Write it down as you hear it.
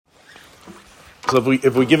So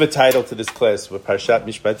if we give a title to this class with Parshat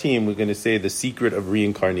Mishpatim, we're going to say the secret of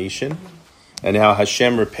reincarnation and how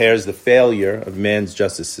Hashem repairs the failure of man's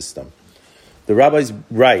justice system. The rabbis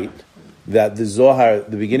write that the Zohar,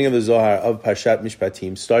 the beginning of the Zohar of Parshat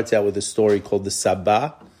Mishpatim, starts out with a story called the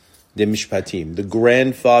Sabah de Mishpatim, the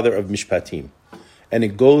grandfather of Mishpatim. And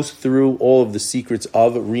it goes through all of the secrets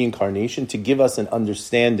of reincarnation to give us an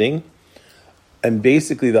understanding. And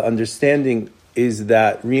basically the understanding is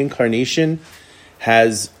that reincarnation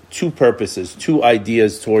has two purposes, two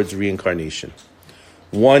ideas towards reincarnation.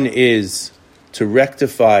 One is to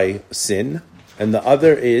rectify sin, and the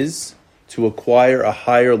other is to acquire a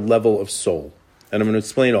higher level of soul. And I'm going to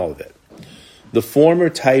explain all of it. The former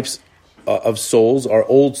types of souls are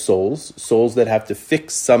old souls, souls that have to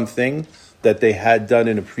fix something that they had done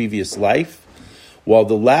in a previous life, while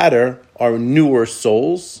the latter are newer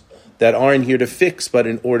souls that aren't here to fix, but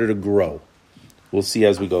in order to grow. We'll see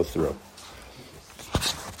as we go through.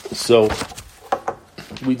 So,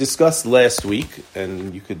 we discussed last week,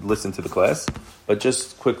 and you could listen to the class, but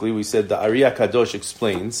just quickly, we said the Ari HaKadosh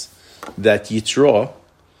explains that Yitro,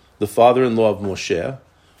 the father-in-law of Moshe,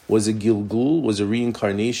 was a Gilgul, was a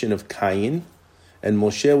reincarnation of Cain, and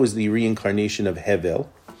Moshe was the reincarnation of Hevel.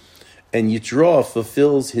 And Yitro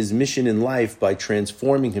fulfills his mission in life by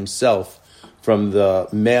transforming himself from the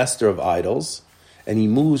master of idols, and he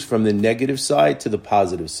moves from the negative side to the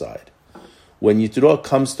positive side. When Yitro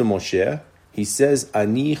comes to Moshe, he says,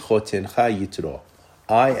 Ani chotencha Yitro.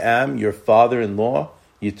 I am your father-in-law,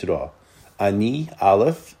 Yitro. Ani,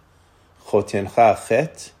 Aleph, chotencha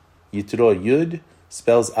Chet, Yitro Yud,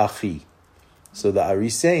 spells Achi. So the Ari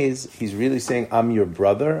says, he's really saying, I'm your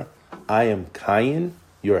brother, I am Cain,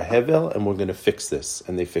 you're Hevel, and we're going to fix this.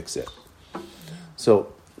 And they fix it.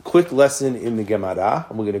 So, quick lesson in the Gemara.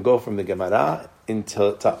 We're going to go from the Gemara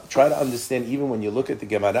to try to understand, even when you look at the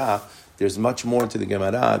Gemara, there's much more to the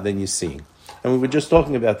Gemara than you're seeing. And we were just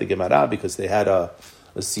talking about the Gemara because they had a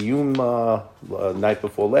Siyum night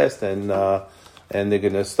before last, and they're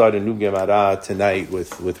going to start a new Gemara tonight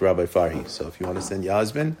with Rabbi Farhi. So if you want to send your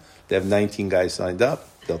husband, they have 19 guys signed up.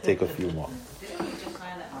 They'll take a few more.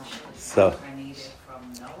 So,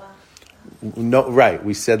 no, right.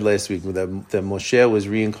 We said last week that Moshe was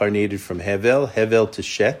reincarnated from Hevel to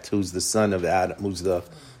Shet, who's the son of Adam, who's the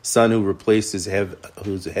son who replaces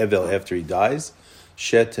who's Hevel after he dies.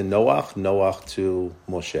 Shet to Noach to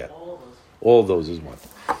Moshe. All those is one.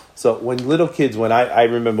 So when little kids, I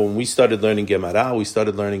remember when we started learning Gemara in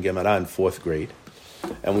 4th grade.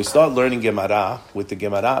 And we started learning Gemara with the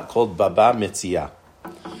Gemara called Baba Metzia.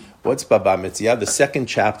 What's Baba Metzia? The second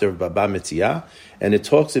chapter of Baba Metzia. And it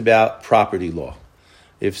talks about property law.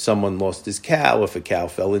 If someone lost his cow, if a cow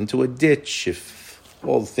fell into a ditch, if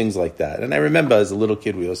all things like that. And I remember as a little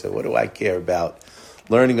kid, we always said, what do I care about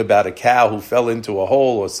learning about a cow who fell into a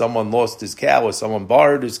hole, or someone lost his cow, or someone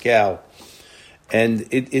borrowed his cow? And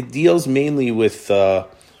it deals mainly with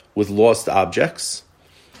lost objects.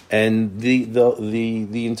 And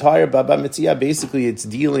the entire Baba Metzia, basically it's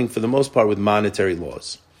dealing for the most part with monetary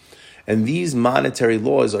laws. And these monetary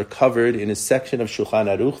laws are covered in a section of Shulchan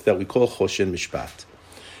Aruch that we call Choshen Mishpat.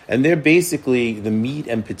 And they're basically the meat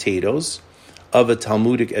and potatoes of a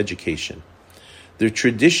Talmudic education. The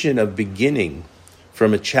tradition of beginning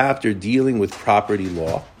from a chapter dealing with property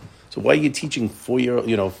law. So why are you teaching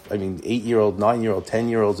 8-year-old, 9-year-old,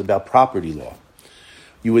 10-year-olds about property law?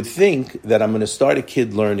 You would think that I'm going to start a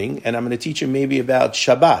kid learning and I'm going to teach him maybe about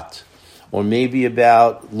Shabbat, or maybe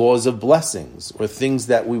about laws of blessings, or things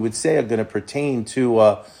that we would say are going to pertain to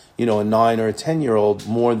a 9 or a 10-year-old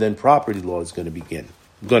more than property law is going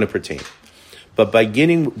to pertain. But by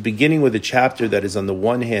beginning with a chapter that is on the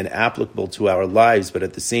one hand applicable to our lives, but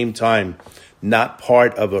at the same time not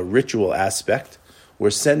part of a ritual aspect,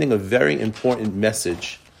 we're sending a very important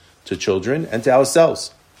message to children and to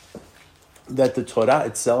ourselves, that the Torah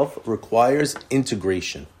itself requires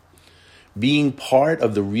integration, being part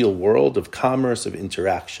of the real world of commerce, of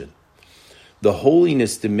interaction. The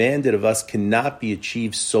holiness demanded of us cannot be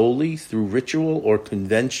achieved solely through ritual or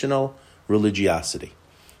conventional religiosity.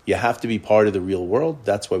 You have to be part of the real world.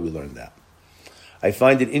 That's why we learn that. I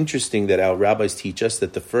find it interesting that our rabbis teach us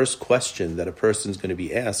that the first question that a person's going to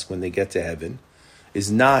be asked when they get to heaven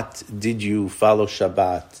is not, did you follow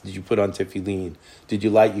Shabbat? Did you put on tefillin? Did you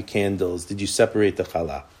light your candles? Did you separate the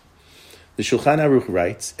challah? The Shulchan Aruch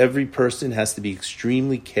writes, every person has to be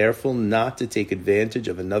extremely careful not to take advantage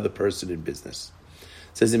of another person in business.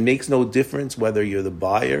 It says it makes no difference whether you're the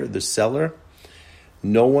buyer, the seller.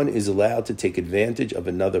 No one is allowed to take advantage of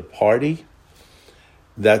another party.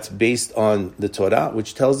 That's based on the Torah,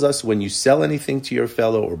 which tells us when you sell anything to your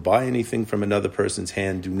fellow or buy anything from another person's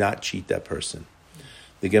hand, do not cheat that person.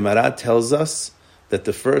 The Gemara tells us that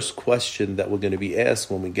the first question that we're going to be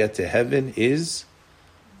asked when we get to heaven is,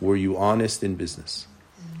 were you honest in business?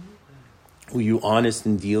 Were you honest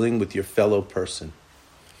in dealing with your fellow person?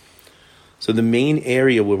 So the main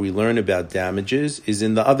area where we learn about damages is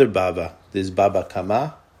in the other Baba. There's Baba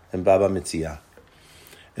Kama and Baba Metziah.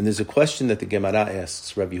 And there's a question that the Gemara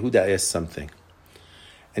asks. Rabbi Yehuda asks something.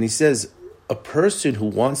 And he says, a person who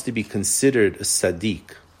wants to be considered a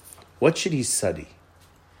Sadiq, what should he study?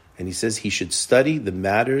 And he says he should study the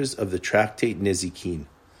matters of the tractate Nezikin.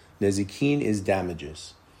 Nezikin is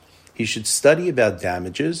damages. He should study about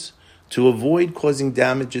damages to avoid causing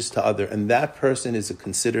damages to other, and that person is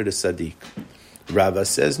considered a Sadiq. Rava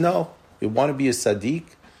says, no, you want to be a Sadiq,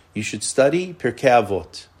 you should study Pirkei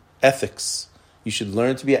Avot, ethics. You should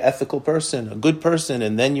learn to be an ethical person, a good person,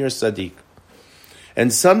 and then you're a Sadiq.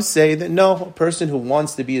 And some say that no, a person who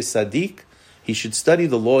wants to be a Sadiq, he should study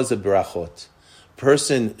the laws of Berachot.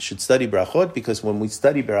 Person should study Berachot because when we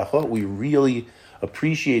study Berachot, we really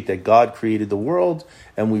appreciate that God created the world,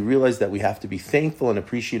 and we realize that we have to be thankful and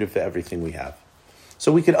appreciative for everything we have.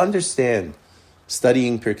 So we could understand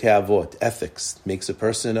studying Pirkei Avot, ethics, makes a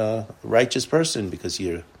person a righteous person because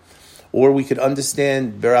you're... Or we could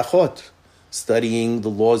understand Berachot, studying the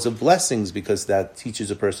laws of blessings because that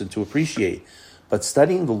teaches a person to appreciate. But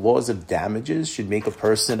studying the laws of damages should make a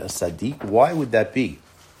person a Sadiq. Why would that be?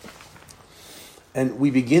 And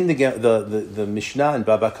we begin the Mishnah in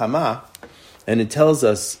Baba Kama, and it tells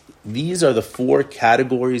us these are the 4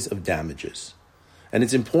 categories of damages. And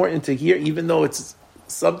it's important to hear, even though it's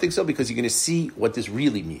something so, because you're going to see what this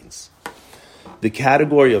really means. The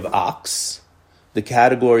category of ox, the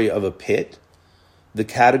category of a pit, the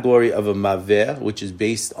category of a maver, which is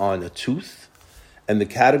based on a tooth, and the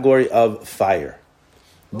category of fire.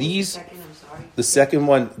 These,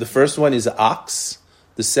 the first one is ox.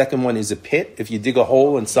 The second one is a pit. If you dig a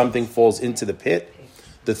hole and something falls into the pit.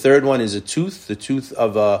 The third one is a tooth. The tooth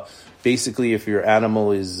of basically if your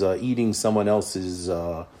animal is eating someone else's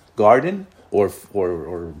garden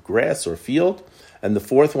or grass or field. And the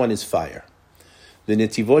fourth one is fire. The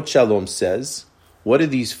Netivot Shalom says, what are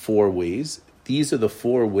these 4 ways? These are the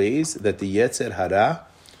 4 ways that the Yetzer Hara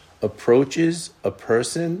approaches a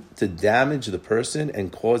person to damage the person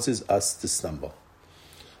and causes us to stumble.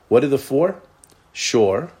 What are the 4?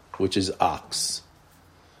 Shor, which is ox.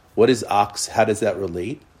 What is ox? How does that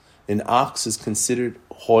relate? An ox is considered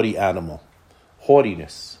haughty animal.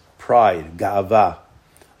 Haughtiness, pride, ga'ava.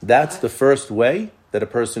 That's the first way that a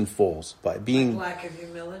person falls, by being... Lack of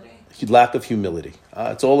humility? Lack of humility.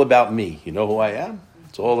 It's all about me. You know who I am?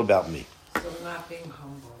 It's all about me. So not being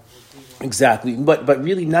humble would be one. Exactly. But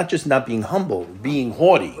really not just not being humble, being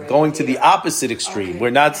haughty, going to the opposite extreme. Okay. We're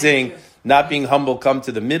not saying not being humble, come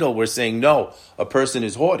to the middle. We're saying, no, a person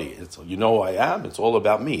is haughty. It's, you know who I am? It's all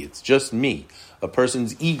about me. It's just me. A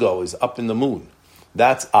person's ego is up in the moon.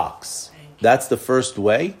 That's ox. That's the first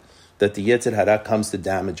way that the Yetzer Hara comes to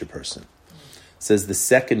damage a person. It says the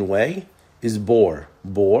second way is boar.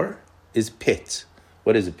 Boar is pit.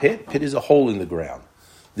 What is a pit? Pit is a hole in the ground.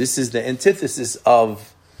 This is the antithesis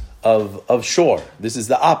of shore. This is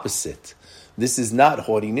the opposite. This is not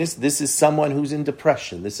haughtiness. This is someone who's in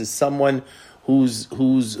depression. This is someone who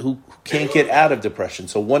can't get out of depression.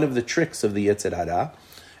 So one of the tricks of the Yetzer Hara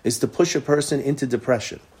is to push a person into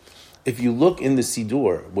depression. If you look in the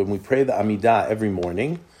Siddur, when we pray the Amidah every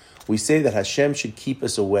morning, we say that Hashem should keep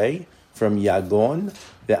us away from Yagon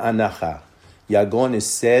ve'anacha. Yagon is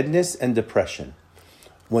sadness and depression.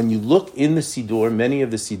 When you look in the Siddur, many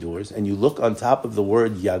of the Siddurs, and you look on top of the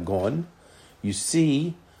word Yagon, you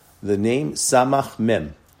see the name Samach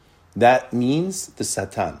Mem. That means the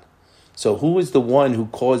Satan. So who is the one who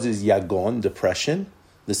causes Yagon, depression?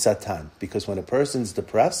 The Satan. Because when a person's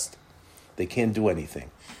depressed, they can't do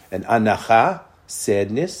anything. And Anacha,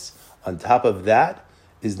 sadness, on top of that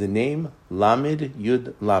is the name Lamed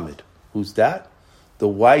Yud Lamed. Who's that? The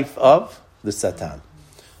wife of the Satan.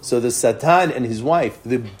 So the Satan and his wife,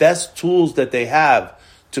 the best tools that they have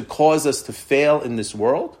to cause us to fail in this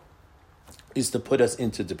world is to put us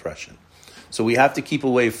into depression. So we have to keep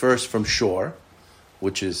away first from shore,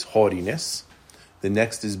 which is haughtiness. The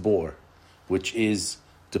next is bore, which is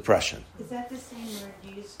depression. Is that the same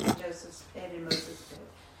word used in Joseph's bed and Moses' bed?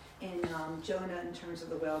 In Jonah, in terms of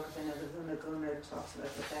the well, because I know the Laguna talks about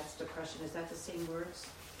that's depression. Is that the same words?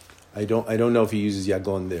 I don't know if he uses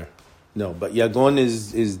Yagon there. No, but Yagon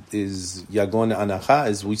is Yagon Anacha,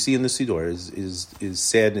 as we see in the Siddur, is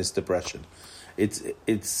sadness, depression.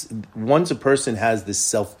 It's once a person has this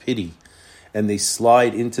self-pity and they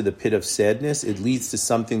slide into the pit of sadness, it leads to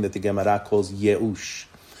something that the Gemara calls yeush.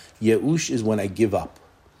 Yeush is when I give up.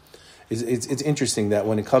 It's interesting that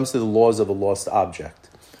when it comes to the laws of a lost object,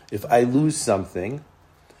 if I lose something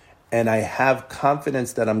and I have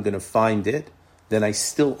confidence that I'm going to find it, then I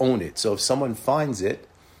still own it. So if someone finds it,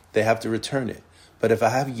 they have to return it. But if I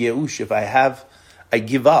have yeush, I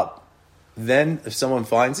give up, then if someone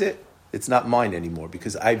finds it, it's not mine anymore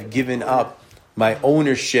because I've given up my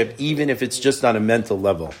ownership, even if it's just on a mental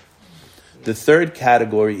level. The third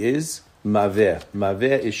category is maveh.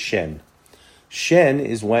 Maveh is shen. Shen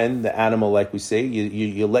is when the animal, like we say,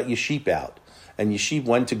 you let your sheep out. And your sheep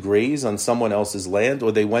went to graze on someone else's land,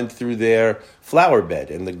 or they went through their flower bed,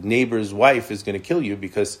 and the neighbor's wife is going to kill you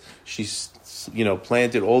because she's,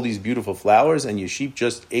 planted all these beautiful flowers, and your sheep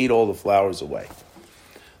just ate all the flowers away.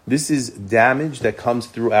 This is damage that comes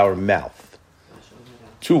through our mouth.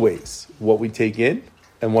 Two ways: what we take in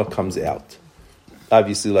and what comes out.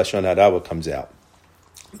 Obviously, lashon hara, what comes out.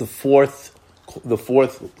 The fourth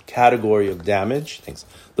category of damage.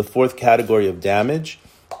 The fourth category of damage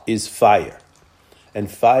is fire. And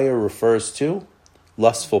fire refers to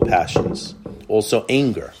lustful passions, also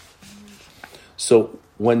anger. So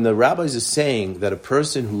when the rabbis are saying that a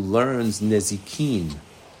person who learns nezikin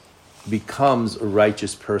becomes a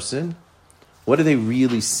righteous person, what are they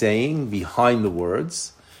really saying behind the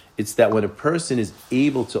words? It's that when a person is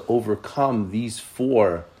able to overcome these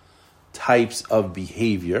four types of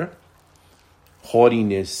behavior,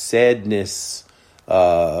 haughtiness, sadness,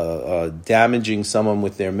 damaging someone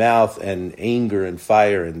with their mouth, and anger and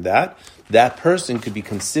fire, and that person could be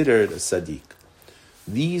considered a tzaddik.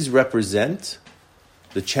 These represent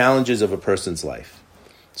the challenges of a person's life.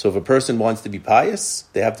 So if a person wants to be pious,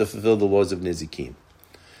 they have to fulfill the laws of Nizikin.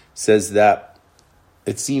 Says that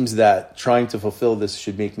it seems that trying to fulfill this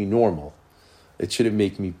should make me normal. It shouldn't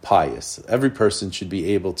make me pious. Every person should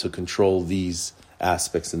be able to control these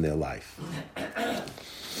aspects in their life.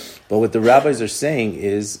 But what the rabbis are saying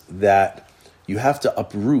is that you have to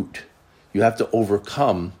uproot, you have to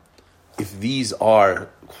overcome if these are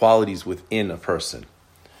qualities within a person.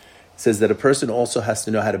 It says that a person also has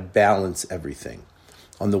to know how to balance everything.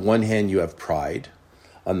 On the one hand, you have pride.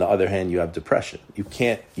 On the other hand, you have depression.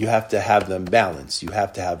 You have to have them balanced. You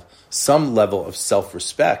have to have some level of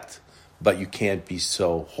self-respect, but you can't be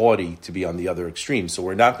so haughty to be on the other extreme. So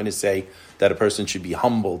we're not going to say that a person should be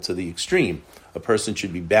humble to the extreme. A person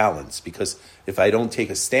should be balanced, because if I don't take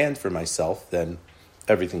a stand for myself, then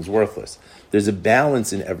everything's worthless. There's a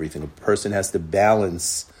balance in everything. A person has to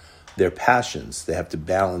balance their passions. They have to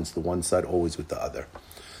balance the one side always with the other.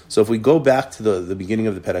 So if we go back to the beginning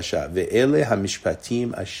of the parasha, ve'ele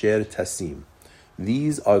hamishpatim asher tasim.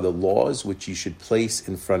 These are the laws which you should place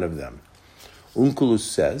in front of them. Unkulus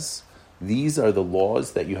says, these are the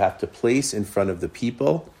laws that you have to place in front of the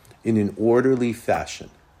people in an orderly fashion.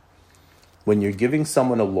 When you're giving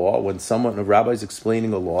someone a law, when a rabbi is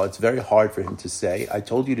explaining a law, it's very hard for him to say, I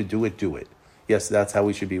told you to do it, do it. Yes, that's how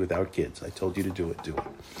we should be with our kids. I told you to do it, do it.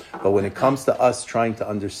 But when it comes to us trying to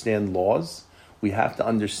understand laws, we have to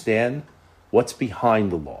understand what's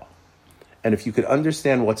behind the law. And if you could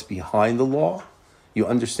understand what's behind the law, you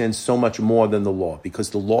understand so much more than the law, because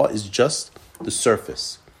the law is just the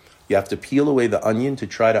surface. You have to peel away the onion to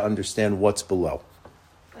try to understand what's below.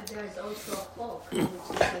 But there is also a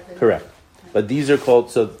chok. Correct. But these are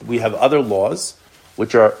called, so we have other laws,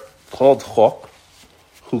 which are called chok,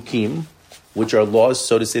 hukim, which are laws,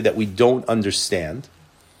 so to say, that we don't understand.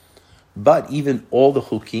 But even all the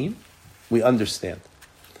hukim, we understand.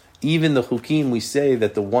 Even the hukim, we say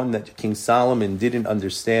that the one that King Solomon didn't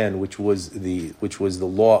understand, which was the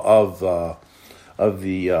law of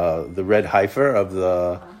the red heifer of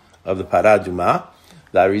the paraduma,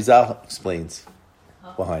 the Arizal explains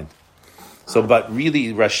behind. So, but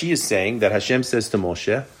really, Rashi is saying that Hashem says to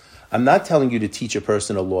Moshe, I'm not telling you to teach a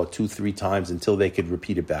person a law 2-3 times until they could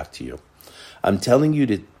repeat it back to you. I'm telling you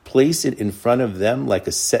to place it in front of them like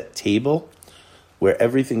a set table where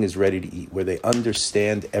everything is ready to eat, where they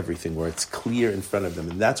understand everything, where it's clear in front of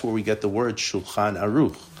them. And that's where we get the word Shulchan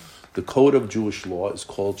Aruch. The code of Jewish law is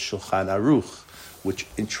called Shulchan Aruch, which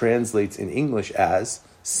translates in English as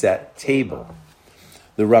set table.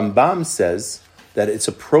 The Rambam says that it's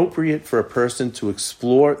appropriate for a person to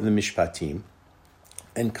explore the Mishpatim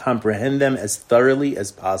and comprehend them as thoroughly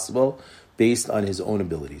as possible based on his own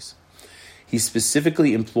abilities. He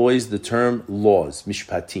specifically employs the term laws,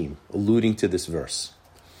 Mishpatim, alluding to this verse.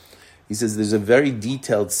 He says there's a very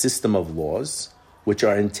detailed system of laws which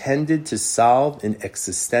are intended to solve an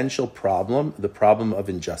existential problem, the problem of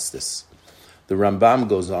injustice. The Rambam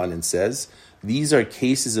goes on and says, These are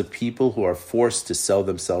cases of people who are forced to sell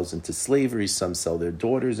themselves into slavery. Some sell their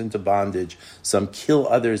daughters into bondage. Some kill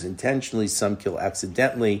others intentionally. Some kill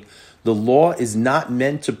accidentally. The law is not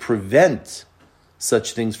meant to prevent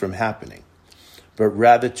such things from happening, but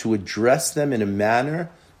rather to address them in a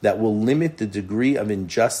manner that will limit the degree of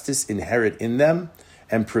injustice inherent in them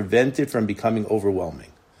and prevent it from becoming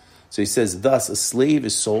overwhelming. So he says, thus, a slave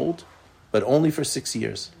is sold, but only for 6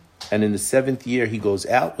 years. And in the 7th year, he goes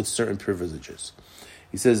out with certain privileges.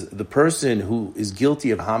 He says, the person who is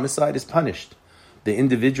guilty of homicide is punished. The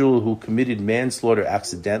individual who committed manslaughter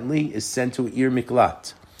accidentally is sent to Ir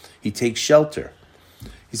Miklat. He takes shelter.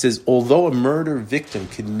 He says, although a murder victim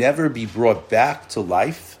can never be brought back to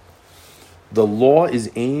life, the law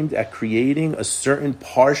is aimed at creating a certain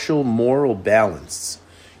partial moral balance,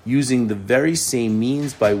 using the very same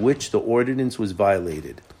means by which the ordinance was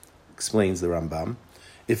violated, explains the Rambam.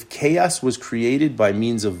 If chaos was created by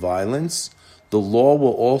means of violence, the law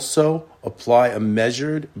will also apply a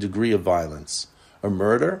measured degree of violence. A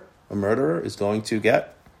murderer is going to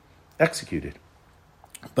get executed.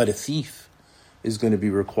 But a thief is going to be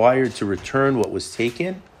required to return what was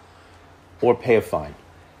taken or pay a fine.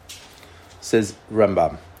 Says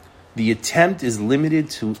Rambam, the attempt is limited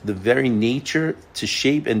to the very nature to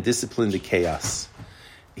shape and discipline the chaos.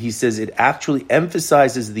 He says it actually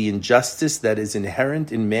emphasizes the injustice that is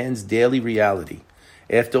inherent in man's daily reality.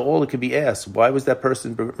 After all, it could be asked, why was that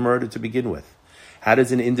person murdered to begin with? How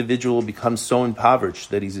does an individual become so impoverished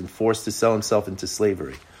that he's forced to sell himself into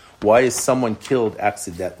slavery? Why is someone killed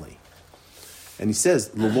accidentally? And he says,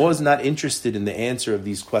 the law is not interested in the answer of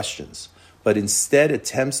these questions, but instead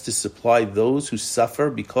attempts to supply those who suffer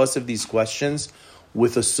because of these questions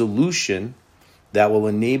with a solution that will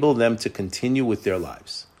enable them to continue with their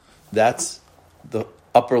lives. That's the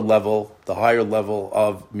upper level, the higher level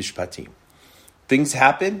of Mishpatim. Things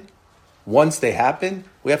happen. Once they happen,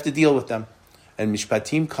 we have to deal with them. And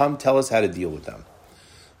Mishpatim come tell us how to deal with them.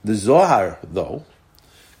 The Zohar, though,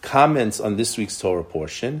 comments on this week's Torah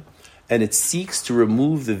portion, and it seeks to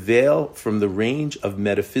remove the veil from the range of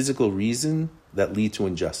metaphysical reason that lead to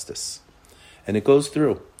injustice. And it goes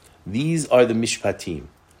through. These are the Mishpatim.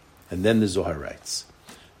 And then the Zohar writes,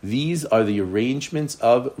 these are the arrangements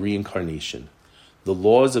of reincarnation, the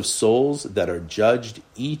laws of souls that are judged,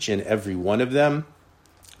 each and every one of them,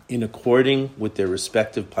 in according with their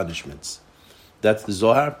respective punishments. That's the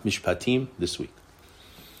Zohar, Mishpatim, this week.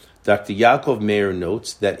 Dr. Yaakov Meir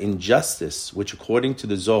notes that injustice, which according to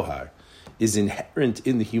the Zohar is inherent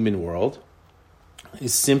in the human world,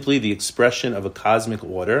 is simply the expression of a cosmic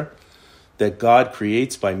order that God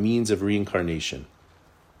creates by means of reincarnation.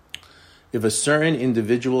 If a certain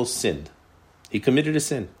individual sinned, he committed a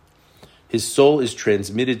sin, his soul is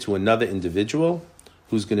transmitted to another individual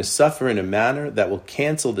who's going to suffer in a manner that will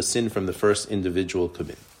cancel the sin from the first individual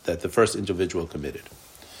committed.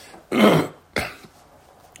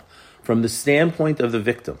 From the standpoint of the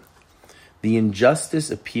victim, the injustice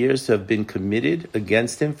appears to have been committed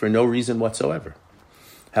against him for no reason whatsoever.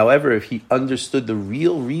 However, if he understood the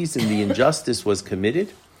real reason the injustice was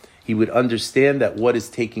committed, he would understand that what is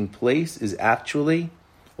taking place is actually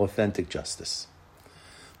authentic justice.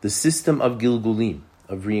 The system of Gilgulim,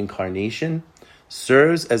 of reincarnation,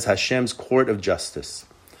 serves as Hashem's court of justice.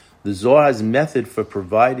 The Zohar's method for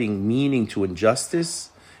providing meaning to injustice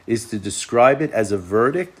is to describe it as a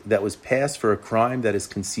verdict that was passed for a crime that is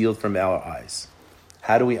concealed from our eyes.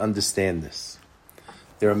 How do we understand this?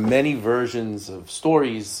 There are many versions of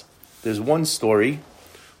stories. There's one story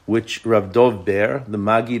which Rav Dov Ber, the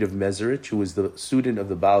Maggid of Mezerich, who was the student of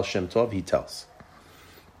the Baal Shem Tov, he tells.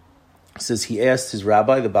 He says he asked his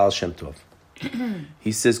rabbi, the Baal Shem Tov,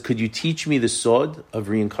 he says, could you teach me the sod of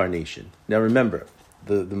reincarnation? Now remember,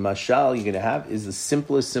 the mashal you're going to have is the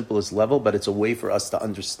simplest level, but it's a way for us to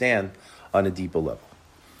understand on a deeper level.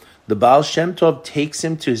 The Baal Shem Tov takes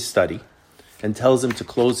him to his study and tells him to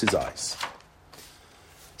close his eyes.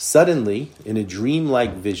 Suddenly, in a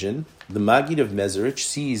dreamlike vision, the Maggid of Mezerich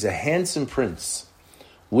sees a handsome prince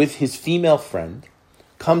with his female friend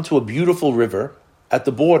come to a beautiful river at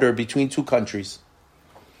the border between two countries.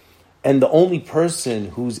 And the only person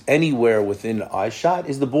who's anywhere within eyeshot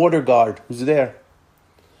is the border guard who's there.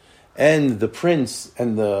 And the prince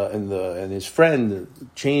and his friend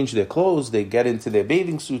change their clothes. They get into their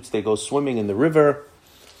bathing suits. They go swimming in the river.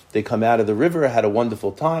 They come out of the river, had a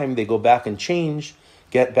wonderful time. They go back and change,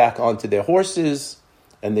 get back onto their horses,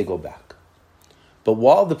 and they go back. But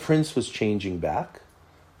while the prince was changing back,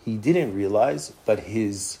 he didn't realize, but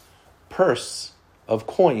his purse of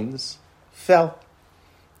coins fell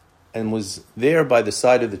and was there by the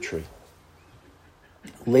side of the tree.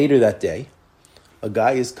 Later that day, a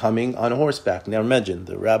guy is coming on horseback. Now imagine,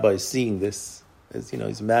 the rabbi is seeing this,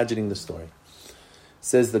 he's imagining the story. It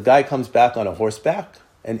says the guy comes back on a horseback,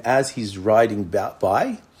 and as he's riding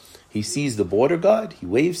by, he sees the border guard, he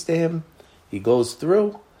waves to him, he goes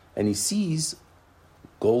through, and he sees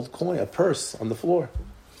gold coin, a purse on the floor.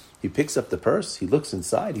 He picks up the purse, he looks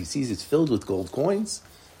inside, he sees it's filled with gold coins,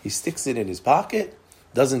 he sticks it in his pocket,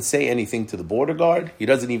 doesn't say anything to the border guard, he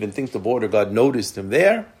doesn't even think the border guard noticed him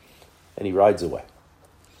there, and he rides away.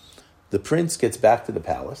 The prince gets back to the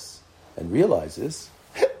palace and realizes,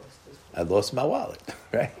 I lost my wallet,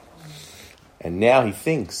 right? And now he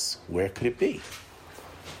thinks, where could it be?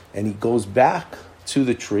 And he goes back to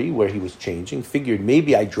the tree where he was changing, figured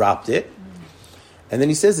maybe I dropped it, and then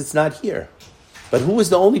he says it's not here. But who was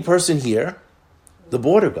the only person here? The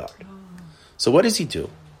border guard. So what does he do?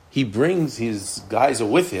 He brings, his guys are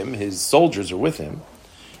with him, his soldiers are with him,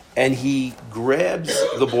 and he grabs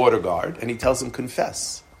the border guard and he tells him,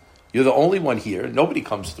 confess. You're the only one here. Nobody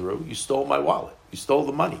comes through. You stole my wallet. You stole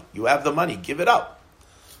the money. You have the money. Give it up.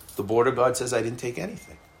 The border guard says, I didn't take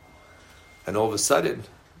anything. And all of a sudden,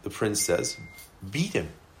 the prince says, beat him.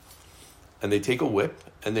 And they take a whip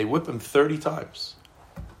and they whip him 30 times.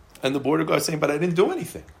 And the border guard saying, but I didn't do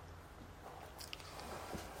anything.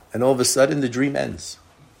 And all of a sudden, the dream ends.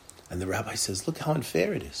 And the rabbi says, look how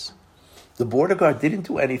unfair it is. The border guard didn't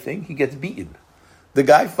do anything. He gets beaten. The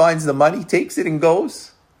guy finds the money, takes it and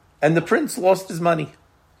goes. And the prince lost his money.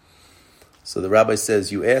 So the rabbi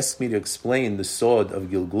says, you asked me to explain the sword of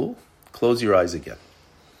Gilgul? Close your eyes again.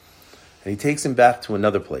 And he takes him back to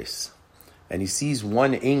another place. And he sees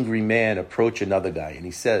one angry man approach another guy. And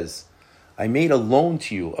he says, I made a loan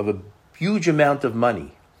to you of a huge amount of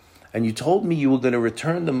money. And you told me you were going to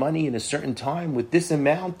return the money in a certain time with this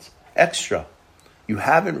amount extra. You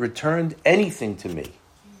haven't returned anything to me.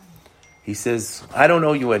 He says, I don't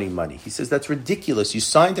owe you any money. He says, that's ridiculous. You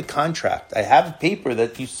signed a contract. I have a paper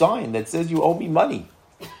that you signed that says you owe me money.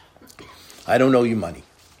 I don't owe you money.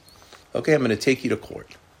 Okay, I'm going to take you to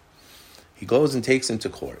court. He goes and takes him to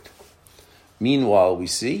court. Meanwhile, we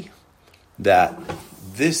see that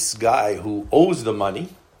this guy who owes the money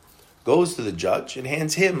goes to the judge and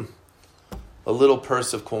hands him a little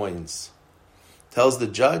purse of coins. Tells the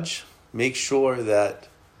judge, make sure that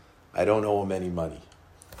I don't owe him any money.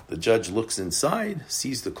 The judge looks inside,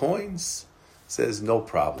 sees the coins, says, no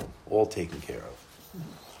problem, all taken care of.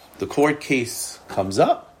 The court case comes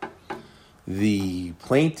up. The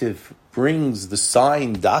plaintiff brings the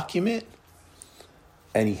signed document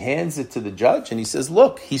and he hands it to the judge and he says,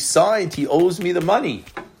 look, he signed, he owes me the money.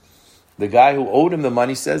 The guy who owed him the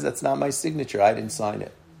money says, that's not my signature, I didn't sign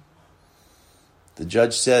it. The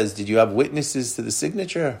judge says, did you have witnesses to the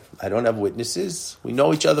signature? I don't have witnesses. We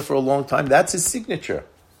know each other for a long time. That's his signature.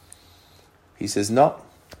 He says, no,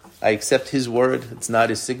 I accept his word. It's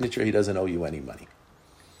not his signature. He doesn't owe you any money.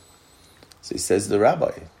 So he says to the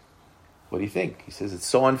rabbi, what do you think? He says, it's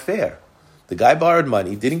so unfair. The guy borrowed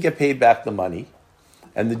money, didn't get paid back the money,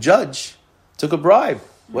 and the judge took a bribe.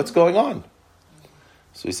 What's going on?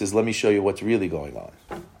 So he says, let me show you what's really going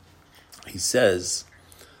on. He says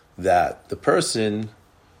that the person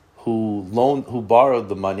who borrowed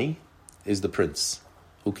the money is the prince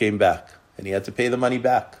who came back, and he had to pay the money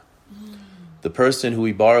back. The person who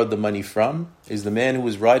he borrowed the money from is the man who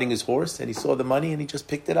was riding his horse, and he saw the money and he just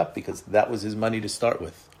picked it up because that was his money to start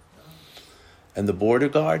with. And the border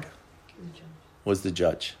guard was the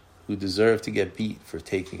judge who deserved to get beat for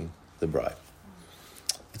taking the bribe.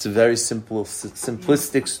 It's a very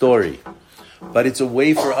simplistic story, but it's a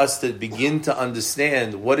way for us to begin to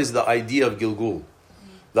understand what is the idea of Gilgul.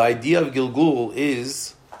 The idea of Gilgul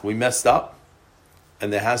is we messed up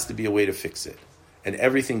and there has to be a way to fix it. And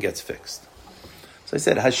everything gets fixed. So I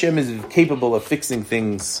said Hashem is capable of fixing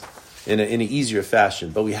things in an easier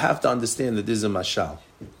fashion, but we have to understand that this is a mashal.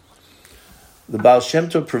 The Baal Shem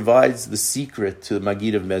Tov provides the secret to the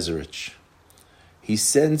Magid of Mezerich. He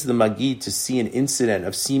sends the Magid to see an incident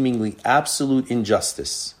of seemingly absolute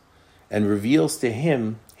injustice and reveals to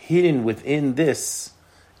him, hidden within this,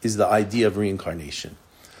 is the idea of reincarnation.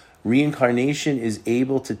 Reincarnation is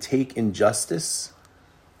able to take injustice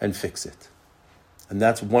and fix it. And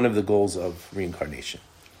that's one of the goals of reincarnation.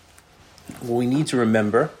 What we need to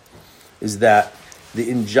remember is that the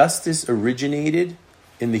injustice originated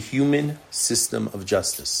in the human system of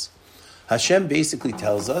justice. Hashem basically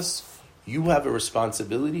tells us, you have a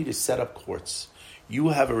responsibility to set up courts. You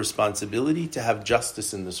have a responsibility to have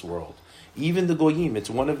justice in this world. Even the Goyim, it's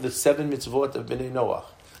one of the 7 mitzvot of Bnei Noach,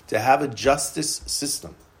 to have a justice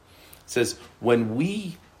system. It says, when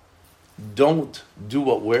we don't do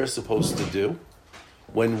what we're supposed to do,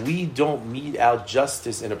 when we don't mete out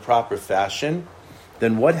justice in a proper fashion,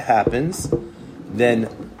 then what happens? Then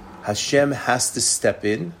Hashem has to step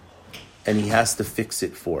in and he has to fix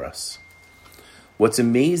it for us. What's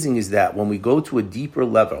amazing is that when we go to a deeper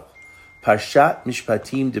level, Parshat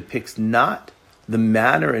Mishpatim depicts not the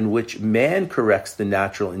manner in which man corrects the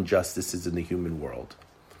natural injustices in the human world.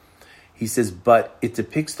 He says, but it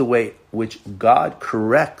depicts the way which God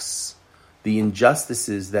corrects the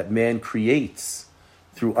injustices that man creates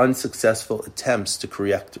through unsuccessful attempts to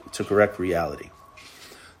correct reality.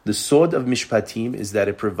 The sword of Mishpatim is that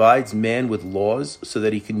it provides man with laws so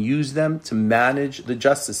that he can use them to manage the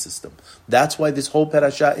justice system. That's why this whole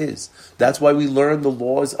parasha is. That's why we learn the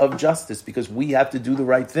laws of justice, because we have to do the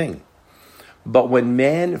right thing. But when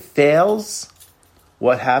man fails,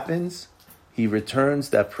 what happens? He returns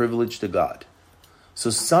that privilege to God. So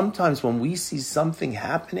sometimes when we see something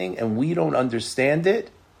happening and we don't understand it,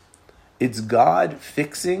 it's God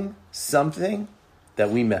fixing something that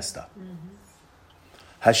we messed up. Mm-hmm.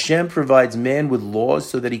 Hashem provides man with laws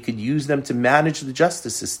so that he could use them to manage the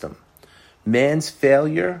justice system. Man's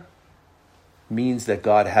failure means that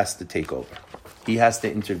God has to take over. He has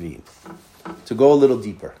to intervene. To go a little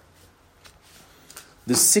deeper.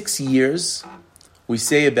 The 6 years we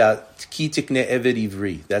say about Ki tikne eved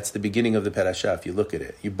ivri. That's the beginning of the parasha. If you look at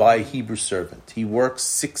it, you buy a Hebrew servant. He works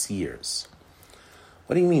 6 years.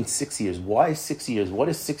 What do you mean 6 years? Why 6 years? What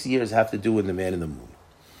does 6 years have to do with the man in the moon?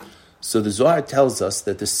 So the Zohar tells us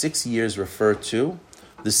that the 6 years refer to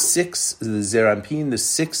the Zerampin, the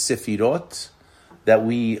 6 sefirot that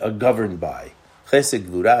we are governed by. Chesed,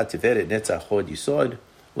 Gvura, Tiferet, Netzach, Hod, Yisod.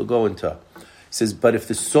 We'll go into. It says, but if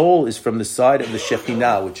the soul is from the side of the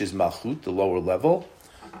Shekhinah, which is Malchut, the lower level,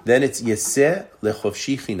 then it's Yeseh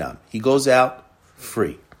Lechovshi Chinam. He goes out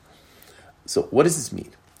free. So what does this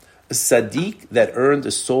mean? A Sadiq that earned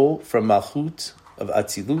a soul from Malchut of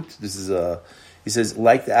Atzilut, this is he says,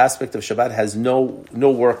 like the aspect of Shabbat, has no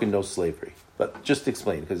work and no slavery. But just to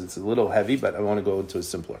explain, because it's a little heavy, but I want to go into a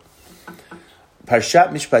simpler. Parshat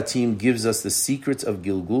Mishpatim gives us the secrets of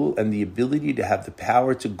Gilgul and the ability to have the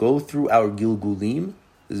power to go through our Gilgulim.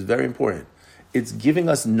 This is very important. It's giving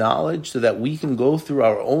us knowledge so that we can go through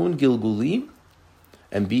our own Gilgulim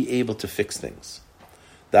and be able to fix things.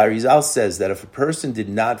 The Arizal says that if a person did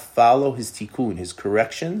not follow his tikkun, his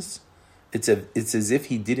corrections, it's as if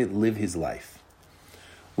he didn't live his life.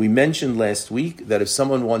 We mentioned last week that if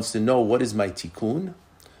someone wants to know what is my tikkun,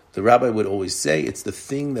 the rabbi would always say it's the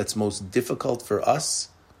thing that's most difficult for us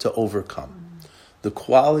to overcome. The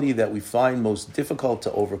quality that we find most difficult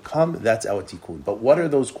to overcome, that's our tikkun. But what are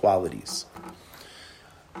those qualities?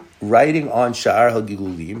 Writing on Sha'ar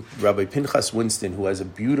HaGigulim, Rabbi Pinchas Winston, who has a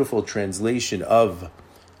beautiful translation of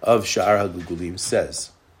Sha'ar HaGigulim,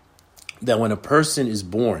 says that when a person is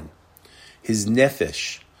born, his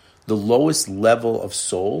nefesh, the lowest level of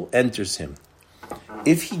soul, enters him.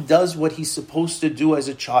 If he does what he's supposed to do as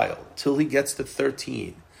a child till he gets to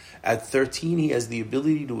 13, at 13 he has the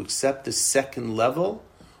ability to accept the second level,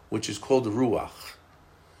 which is called ruach.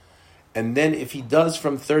 And then if he does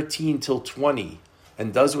from 13 till 20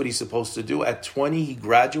 and does what he's supposed to do, at 20 he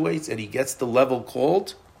graduates and he gets the level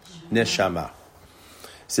called neshama. It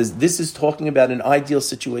says this is talking about an ideal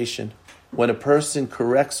situation when a person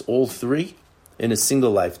corrects all three in a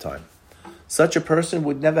single lifetime. Such a person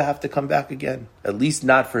would never have to come back again, at least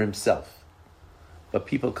not for himself. But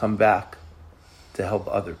people come back to help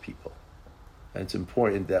other people. And it's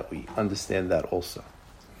important that we understand that also.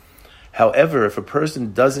 However, if a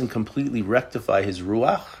person doesn't completely rectify his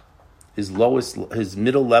ruach, his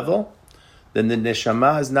middle level, then the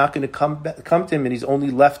neshama is not going to come to him, and he's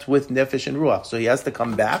only left with nefesh and ruach. So he has to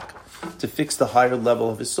come back to fix the higher level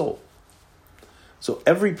of his soul. So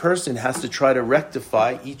every person has to try to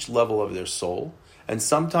rectify each level of their soul. And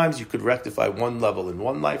sometimes you could rectify one level in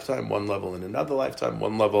one lifetime, one level in another lifetime,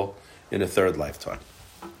 one level in a third lifetime.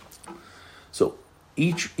 So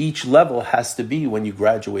each level has to be when you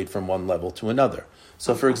graduate from one level to another.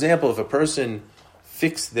 So for example, if a person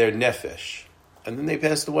fixed their nefesh and then they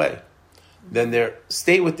passed away, then they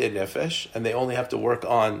stay with their nefesh and they only have to work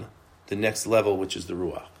on the next level, which is the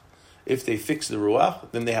ruach. If they fix the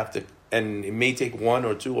ruach, then they have to, and it may take 1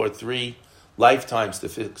 or 2 or 3 lifetimes to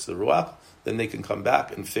fix the ruach, then they can come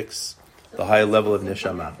back and fix the higher level of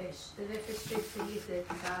neshama.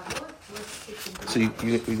 So you're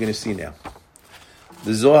going to see now.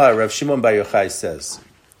 The Zohar, Rav Shimon Bar Yochai says,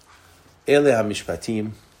 Ele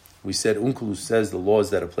HaMishpatim, we said, Unkelus says the laws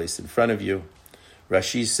that are placed in front of you.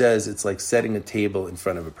 Rashi says it's like setting a table in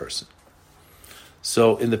front of a person.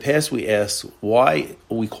 So in the past we asked, why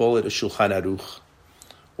we call it a Shulchan Aruch?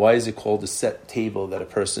 Why is it called a set table that a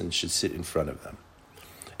person should sit in front of them?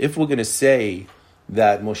 If we're going to say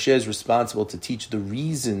that Moshe is responsible to teach the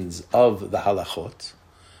reasons of the halachot,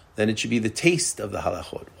 then it should be the taste of the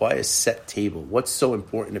halachot. Why a set table? What's so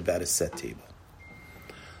important about a set table?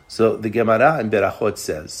 So the Gemara in Berachot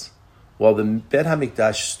says, while the Bet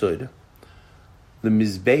HaMikdash stood, the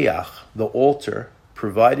Mizbeach, the altar,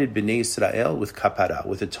 provided Bnei Israel with kapara,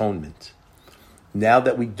 with atonement. Now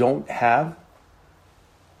that we don't have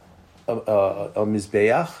a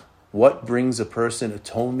Mizbeach, what brings a person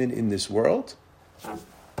atonement in this world?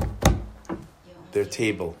 Their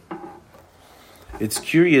table. It's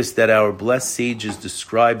curious that our blessed sages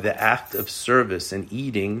describe the act of service and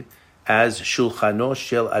eating as shulchano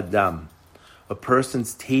shel adam, a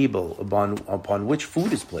person's table upon which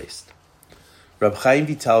food is placed. Rab Chaim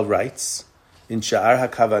Vital writes in Sha'ar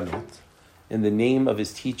HaKavanot, in the name of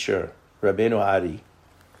his teacher, Rabbeinu Ari,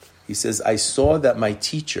 he says, I saw that my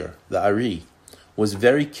teacher, the Ari, was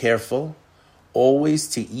very careful always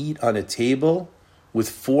to eat on a table with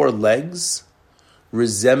 4 legs,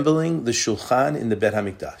 resembling the shulchan in the Bet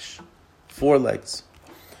HaMikdash. 4 legs.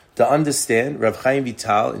 To understand, Rav Chaim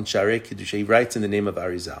Vital in Sharei Kedusha, he writes in the name of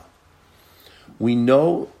Arizal, we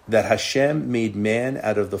know that Hashem made man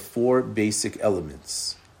out of the 4 basic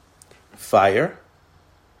elements: fire,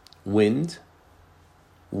 wind,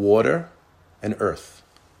 water, and earth.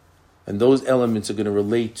 And those elements are going to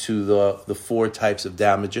relate to the 4 types of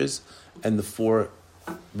damages and the 4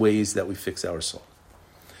 ways that we fix our soul.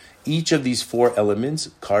 Each of these 4 elements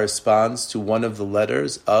corresponds to one of the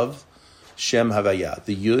letters of Shem Havaya.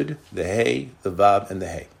 The Yud, the Hey, the Vav, and the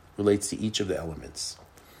Hey. Relates to each of the elements.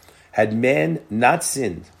 Had man not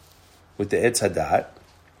sinned with the Etz Hadat,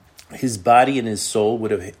 his body and his soul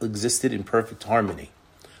would have existed in perfect harmony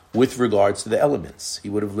with regards to the elements. He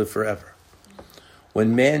would have lived forever.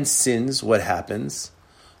 When man sins, what happens?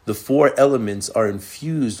 The 4 elements are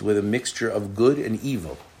infused with a mixture of good and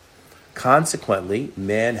evil. Consequently,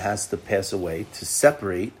 man has to pass away to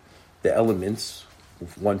separate the elements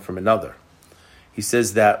one from another. He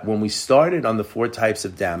says that when we started on the 4 types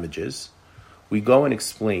of damages, we go and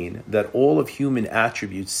explain that all of human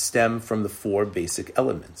attributes stem from the 4 basic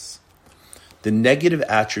elements. The negative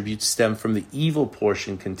attributes stem from the evil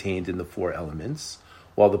portion contained in the 4 elements,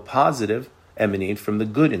 while the positive emanate from the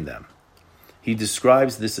good in them. He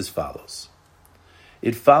describes this as follows.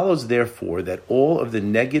 It follows, therefore, that all of the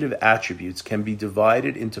negative attributes can be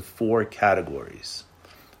divided into 4 categories.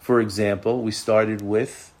 For example, we started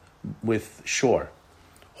with shor,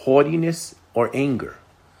 haughtiness or anger,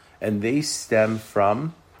 and they stem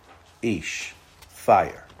from ish,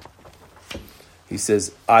 fire. He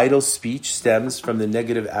says, idle speech stems from the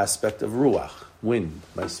negative aspect of ruach, wind.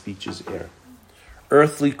 My speech is air.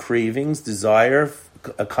 Earthly cravings, desire,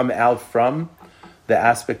 come out from the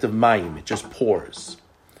aspect of mayim. It just pours.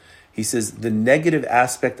 He says, the negative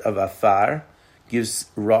aspect of afar gives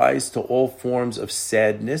rise to all forms of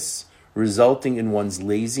sadness, resulting in one's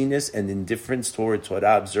laziness and indifference toward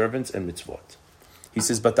Torah observance and mitzvot. He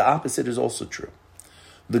says, but the opposite is also true.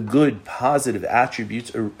 The good, positive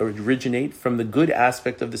attributes originate from the good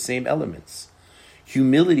aspect of the same elements.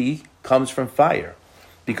 Humility comes from fire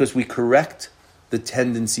because we correct the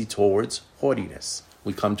tendency towards haughtiness.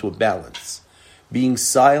 We come to a balance. Being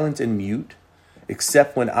silent and mute,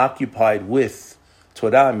 except when occupied with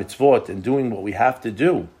Torah and mitzvot and doing what we have to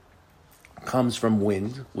do, comes from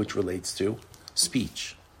wind, which relates to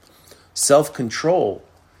speech. Self-control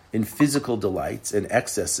in physical delights and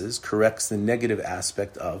excesses corrects the negative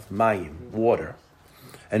aspect of mayim, water.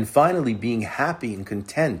 And finally, being happy and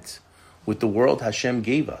content with the world Hashem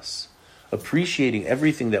gave us, appreciating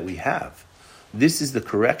everything that we have. This is the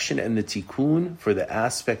correction and the tikkun for the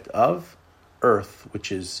aspect of earth,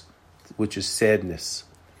 which is sadness.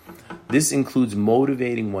 This includes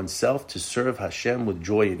motivating oneself to serve Hashem with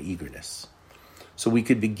joy and eagerness. So we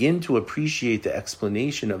could begin to appreciate the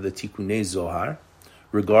explanation of the Tikkunei Zohar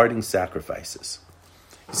regarding sacrifices.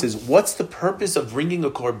 He says, what's the purpose of bringing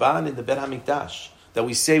a korban in the Bet HaMikdash? That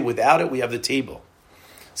we say, without it, we have the table.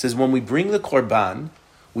 He says, when we bring the korban,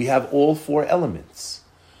 we have all 4 elements.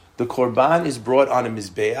 The korban is brought on a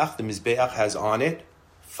mizbeach. The mizbeach has on it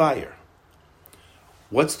fire.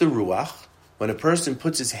 What's the ruach? When a person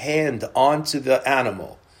puts his hand onto the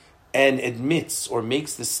animal and admits or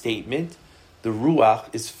makes the statement, the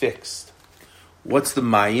ruach is fixed. What's the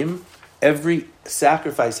mayim? Every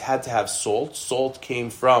sacrifice had to have salt. Salt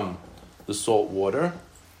came from the salt water.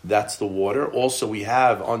 That's the water. Also, we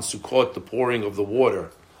have on Sukkot the pouring of the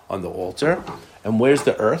water on the altar. And where's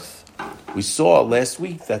the earth? We saw last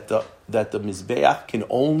week that the mizbeach can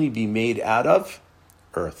only be made out of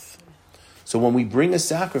earth. So when we bring a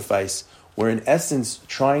sacrifice, we're in essence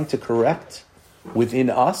trying to correct within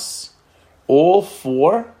us all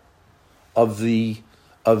four of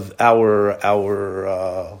our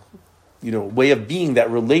way of being that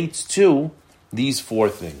relates to these four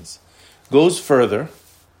things. Goes further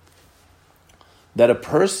that a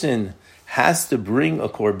person has to bring a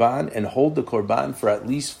korban and hold the korban for at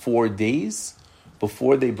least 4 days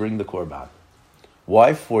before they bring the korban.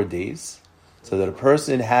 Why 4 days? So that a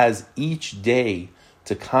person has each day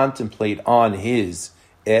to contemplate on his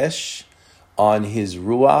esh, on his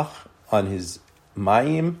ruach, on his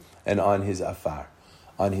mayim, and on his afar.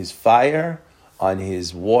 On his fire, on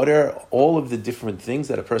his water, all of the different things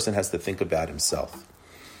that a person has to think about himself.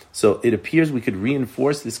 So it appears we could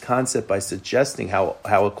reinforce this concept by suggesting how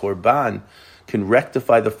a korban can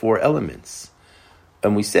rectify the four elements.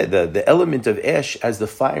 And we said the element of esh as the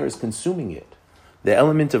fire is consuming it. The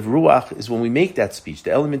element of ruach is when we make that speech.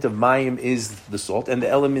 The element of mayim is the salt, and the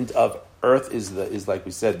element of earth is like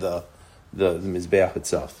we said the mizbeach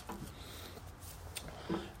itself.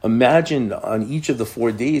 Imagine on each of the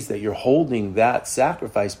 4 days that you're holding that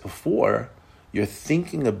sacrifice before, you're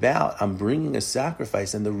thinking about, I'm bringing a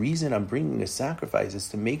sacrifice, and the reason I'm bringing a sacrifice is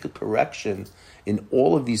to make a correction in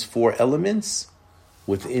all of these four elements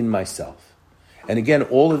within myself. And again,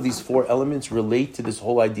 all of these four elements relate to this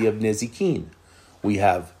whole idea of nezikin. We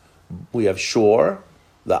have shor,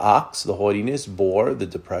 the ox, the haughtiness, bor, the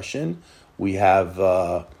depression. We have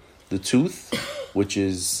the tooth, which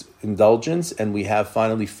is indulgence, and we have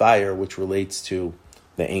finally fire, which relates to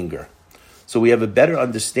the anger. So we have a better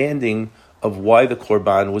understanding of why the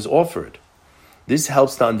korban was offered. This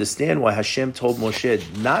helps to understand why Hashem told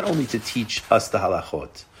Moshe not only to teach us the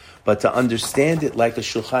halachot, but to understand it like a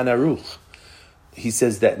Shulchan Aruch. He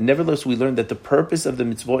says that nevertheless we learn that the purpose of the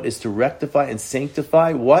mitzvot is to rectify and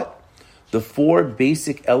sanctify what? The four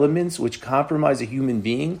basic elements which compromise a human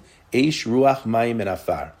being, Eish, Ruach, Mayim, and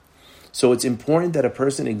Afar. So it's important that a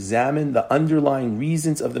person examine the underlying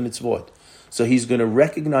reasons of the mitzvot. So he's going to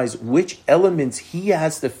recognize which elements he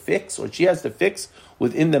has to fix or she has to fix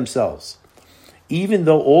within themselves. Even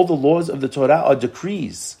though all the laws of the Torah are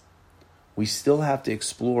decrees, we still have to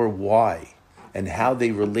explore why and how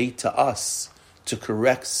they relate to us to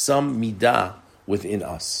correct some midah within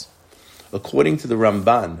us. According to the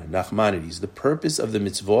Ramban, Nachmanides, the purpose of the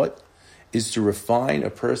mitzvot is to refine a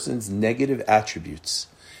person's negative attributes.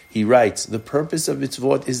 He writes, the purpose of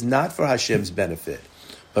mitzvot is not for Hashem's benefit,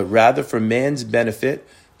 but rather for man's benefit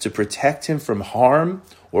to protect him from harm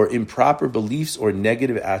or improper beliefs or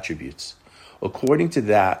negative attributes. According to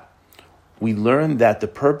that, we learn that the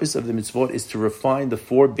purpose of the mitzvot is to refine the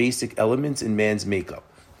four basic elements in man's makeup.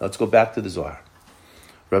 Now let's go back to the Zohar.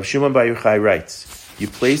 Rav Shimon Bar Yochai writes, you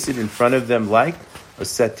place it in front of them like a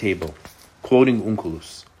set table, quoting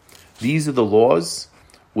Unkelus. These are the laws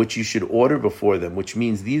which you should order before them, which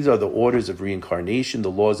means these are the orders of reincarnation, the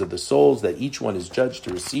laws of the souls that each one is judged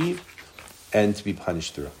to receive and to be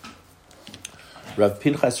punished through. Rav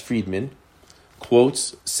Pinchas Friedman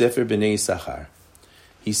quotes Sefer B'nai Yisachar.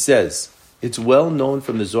 He says, it's well known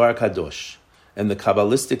from the Zohar Kadosh and the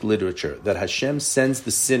Kabbalistic literature that Hashem sends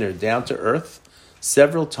the sinner down to earth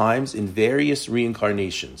several times in various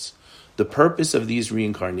reincarnations. The purpose of these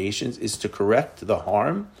reincarnations is to correct the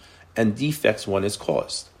harm and defects one has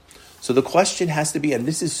caused. So the question has to be, and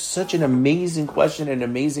this is such an amazing question and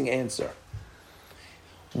amazing answer.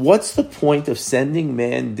 What's the point of sending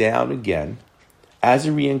man down again as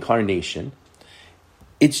a reincarnation?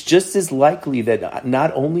 It's just as likely that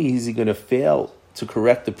not only is he going to fail to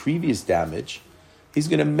correct the previous damage, he's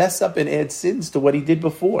going to mess up and add sins to what he did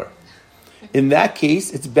before. In that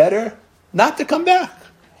case, it's better not to come back.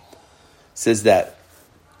 Says that.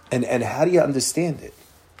 And how do you understand it?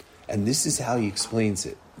 And this is how he explains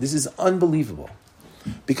it. This is unbelievable.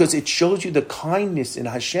 Because it shows you the kindness in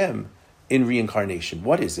Hashem in reincarnation.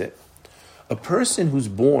 What is it? A person who's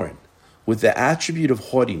born with the attribute of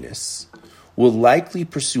haughtiness will likely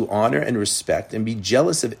pursue honor and respect and be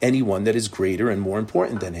jealous of anyone that is greater and more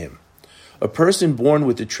important than him. A person born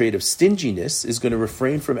with the trait of stinginess is going to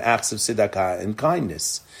refrain from acts of tzedakah and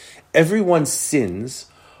kindness. Everyone's sins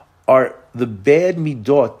are the bad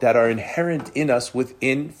midot that are inherent in us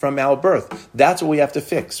from our birth. That's what we have to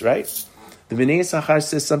fix, right? The B'nai Yisachar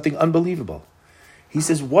says something unbelievable. He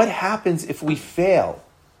says, what happens if we fail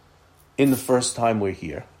in the first time we're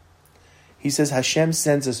here? He says, Hashem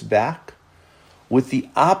sends us back with the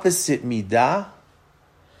opposite midah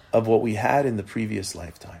of what we had in the previous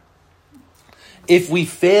lifetime. If we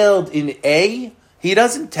failed in A, he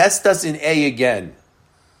doesn't test us in A again.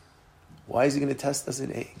 Why is he going to test us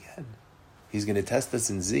in A again? He's going to test us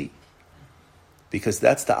in Z. Because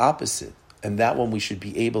that's the opposite. And that one we should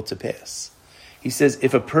be able to pass. He says,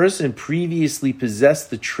 if a person previously possessed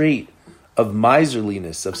the trait of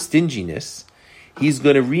miserliness, of stinginess, he's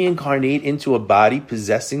going to reincarnate into a body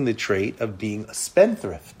possessing the trait of being a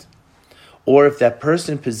spendthrift. Or if that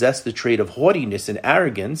person possessed the trait of haughtiness and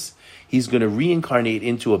arrogance, he's going to reincarnate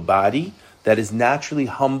into a body that is naturally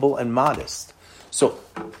humble and modest. So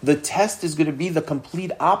the test is going to be the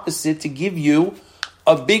complete opposite to give you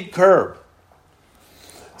a big curve.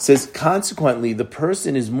 It says, consequently, the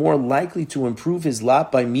person is more likely to improve his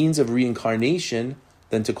lot by means of reincarnation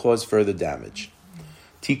than to cause further damage.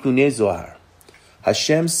 Tikunei Zohar.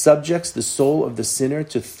 Hashem subjects the soul of the sinner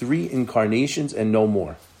to 3 incarnations and no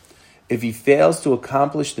more. If he fails to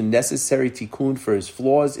accomplish the necessary tikkun for his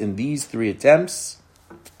flaws in these 3 attempts,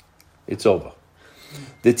 it's over.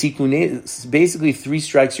 The tikkun is basically 3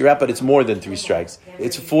 strikes you're out, but it's more than 3 strikes.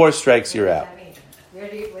 It's 4 strikes you're out.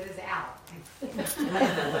 What is out?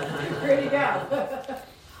 Where do you go?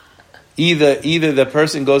 Either the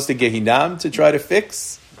person goes to Gehinam to try to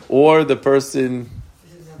fix, or the person,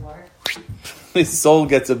 his soul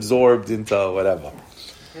gets absorbed into whatever.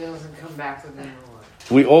 It doesn't come back to them.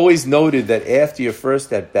 We always noted that after your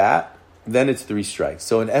first at bat, then it's 3 strikes.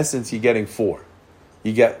 So in essence, you're getting 4.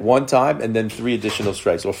 You get 1 time and then 3 additional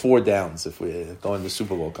strikes, or 4 downs if we're going to the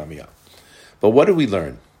Super Bowl coming up. But what do we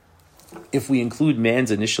learn? If we include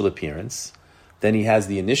man's initial appearance, then he has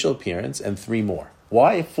the initial appearance and 3 more.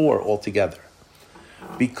 Why 4 altogether?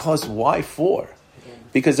 Because why 4?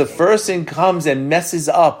 Because a person comes and messes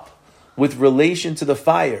up with relation to the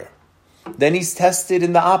fire. Then he's tested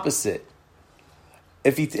in the opposite.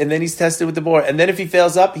 And then he's tested with the board. And then if he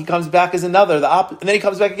fails up, he comes back as another. And then he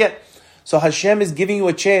comes back again. So Hashem is giving you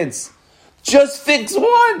a chance. Just fix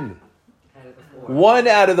 1. 1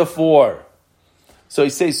 out of the 4. So he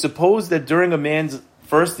says, suppose that during a man's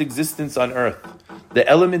first existence on earth, the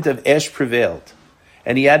element of ash prevailed.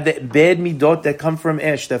 And he had the bad midot that come from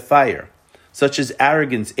ash, that fire, such as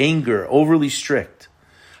arrogance, anger, overly strict.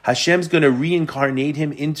 Hashem's going to reincarnate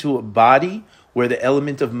him into a body where the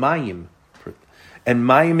element of mayim, and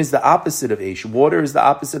mayim is the opposite of ash. Water is the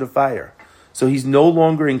opposite of fire. So he's no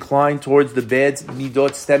longer inclined towards the bad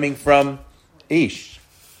midot stemming from ash.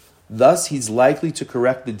 Thus, he's likely to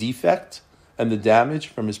correct the defect and the damage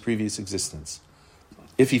from his previous existence.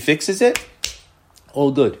 If he fixes it,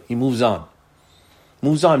 all good. He moves on.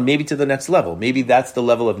 Moves on maybe to the next level. Maybe that's the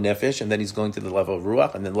level of nefesh, and then he's going to the level of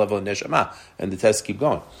ruach, and then the level of neshama, and the tests keep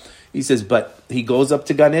going. He says, but he goes up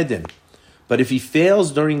to Gan Eden. But if he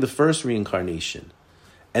fails during the first reincarnation,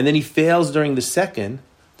 and then he fails during the second,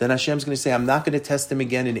 then Hashem's going to say, I'm not going to test him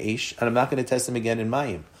again in Eish, and I'm not going to test him again in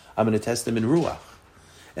Mayim. I'm going to test him in Ruach.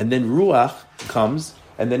 And then Ruach comes,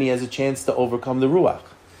 and then he has a chance to overcome the Ruach.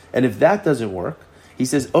 And if that doesn't work, he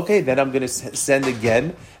says, okay, then I'm going to send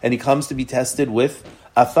again, and he comes to be tested with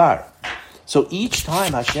Afar. So each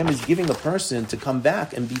time Hashem is giving a person to come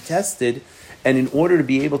back and be tested, and in order to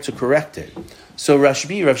be able to correct it. So Rav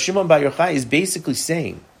Shimon Bar Yochai is basically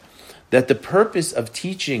saying that the purpose of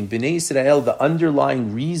teaching Bnei Yisrael the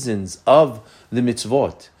underlying reasons of the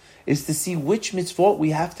mitzvot is to see which mitzvot we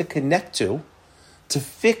have to connect to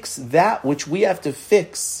fix that which we have to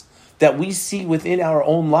fix, that we see within our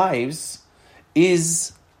own lives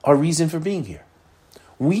is our reason for being here.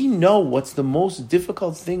 We know what's the most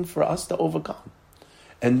difficult thing for us to overcome.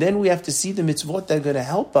 And then we have to see the mitzvot that are going to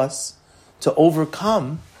help us to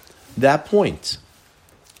overcome that point.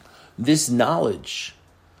 This knowledge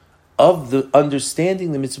of the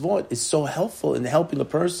understanding the mitzvot is so helpful in helping a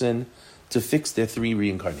person to fix their 3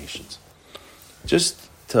 reincarnations. Just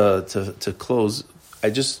to close,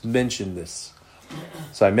 I just mentioned this.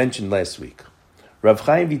 So I mentioned last week. Rav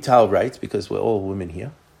Chaim Vital writes, because we're all women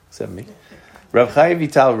here, except me. Rav Chaim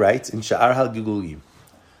Vital writes in Sha'ar HaGilgulim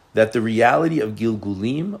that the reality of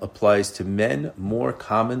Gilgulim applies to men more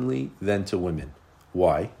commonly than to women.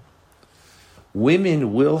 Why?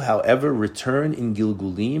 Women will, however, return in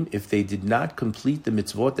Gilgulim if they did not complete the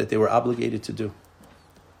mitzvot that they were obligated to do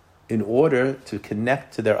in order to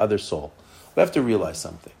connect to their other soul. We have to realize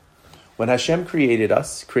something. When Hashem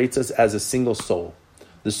creates us as a single soul.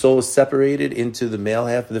 The soul is separated into the male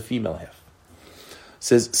half and the female half. It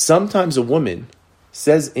says sometimes a woman,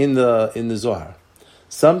 says in the Zohar,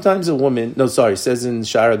 sometimes a woman, says in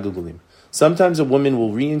Shara Gugulim, sometimes a woman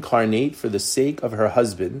will reincarnate for the sake of her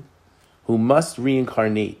husband, who must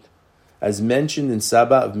reincarnate, as mentioned in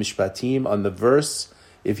Saba of Mishpatim on the verse,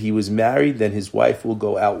 if he was married, then his wife will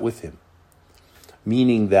go out with him.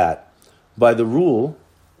 Meaning that, by the rule,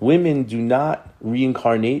 women do not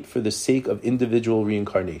reincarnate for the sake of individual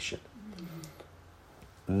reincarnation.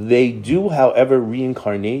 They do, however,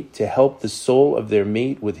 reincarnate to help the soul of their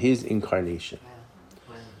mate with his incarnation.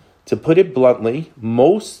 To put it bluntly,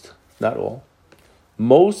 most, not all,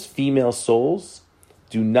 Most female souls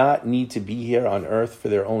do not need to be here on earth for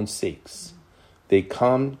their own sakes. They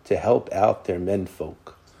come to help out their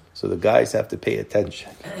menfolk. So the guys have to pay attention.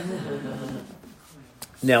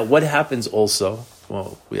 Now, what happens also,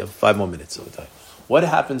 well, we have 5 more minutes of the time. What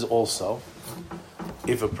happens also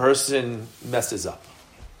if a person messes up?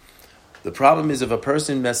 The problem is if a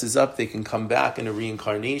person messes up, they can come back in a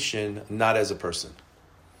reincarnation not as a person.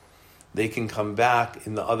 They can come back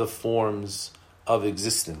in the other forms of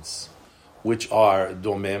existence, which are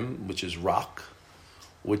domem, which is rock,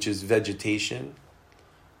 which is vegetation,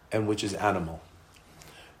 and which is animal.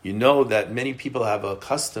 You know that many people have a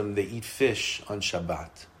custom, they eat fish on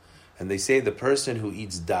Shabbat. And they say the person who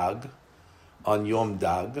eats dag on Yom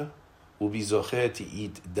Dag will be zocher to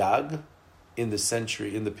eat dag in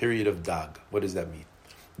the period of dag. What does that mean?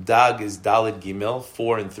 Dag is Daled Gimel,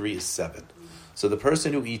 4 and 3 is 7. So the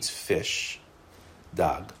person who eats fish,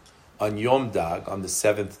 dag, on Yom Dag, on the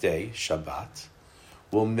 7th day, Shabbat,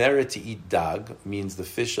 will merit to eat dag, means the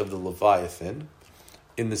fish of the Leviathan,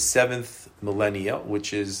 in the 7th millennia,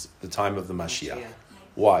 which is the time of the Mashiach.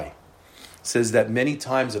 Why? It says that many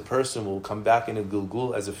times a person will come back in a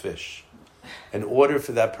gilgul as a fish. In order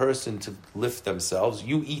for that person to lift themselves,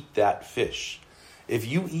 you eat that fish. If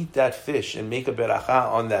you eat that fish and make a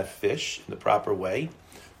beracha on that fish in the proper way,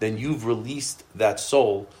 then you've released that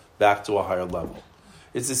soul back to a higher level.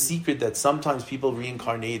 It's a secret that sometimes people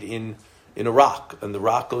reincarnate in a rock, and the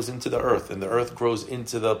rock goes into the earth, and the earth grows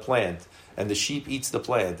into the plant, and the sheep eats the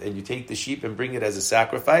plant, and you take the sheep and bring it as a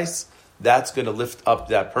sacrifice. That's going to lift up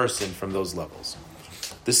that person from those levels.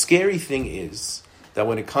 The scary thing is that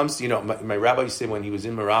when it comes to, my rabbi used to say when he was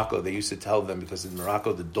in Morocco, they used to tell them, because in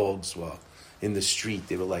Morocco the dogs were in the street,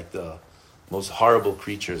 they were like the most horrible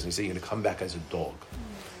creatures, and he said, you're going to come back as a dog.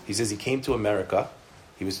 He says he came to America,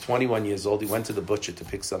 he was 21 years old, he went to the butcher to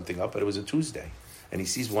pick something up, but it was a Tuesday, and he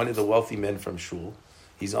sees one of the wealthy men from Shul.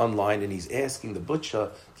 He's online, and he's asking the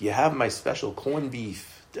butcher, do you have my special corned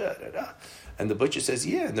beef? Da, da, da. And the butcher says,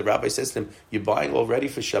 yeah. And the rabbi says to him, you're buying already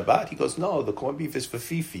for Shabbat? He goes, no, the corned beef is for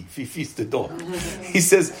Fifi. Fifi's the dog. He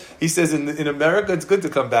says in America, it's good to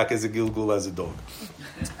come back as a gilgul, as a dog.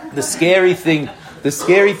 The scary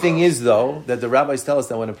thing is, though, that the rabbis tell us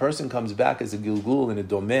that when a person comes back as a gilgul in a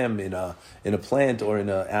domem, in a plant or in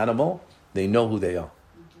an animal, they know who they are.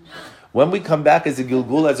 When we come back as a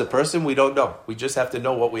gilgul, as a person, we don't know. We just have to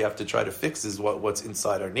know what we have to try to fix is what's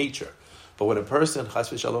inside our nature. But when a person, chas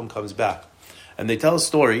v'shalom, comes back, and they tell a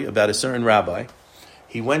story about a certain rabbi,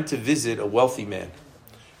 he went to visit a wealthy man,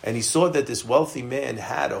 and he saw that this wealthy man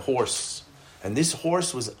had a horse, and this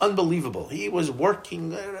horse was unbelievable. He was working,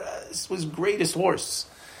 this was greatest horse.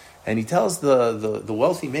 And he tells the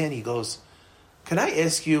wealthy man, he goes, can I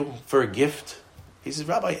ask you for a gift? He says,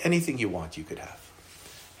 Rabbi, anything you want, you could have.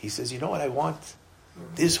 He says, you know what I want?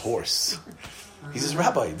 This horse. He says,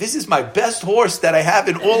 Rabbi, this is my best horse that I have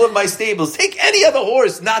in all of my stables. Take any other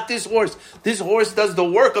horse, not this horse. This horse does the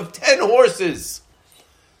work of 10 horses.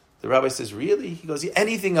 The rabbi says, really? He goes, yeah,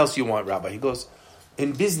 anything else you want, Rabbi? He goes,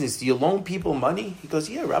 in business, do you loan people money? He goes,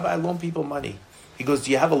 yeah, Rabbi, I loan people money. He goes,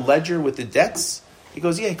 do you have a ledger with the debts? He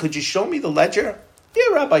goes, yeah, could you show me the ledger?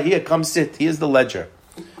 Yeah, Rabbi, here, come sit. Here's the ledger.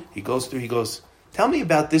 He goes through, he goes, tell me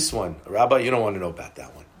about this one. Rabbi, you don't want to know about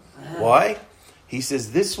that one. Why? He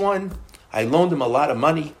says, this one, I loaned him a lot of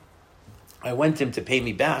money. I went to him to pay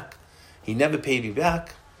me back. He never paid me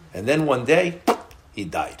back. And then one day, he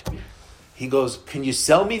died. He goes, can you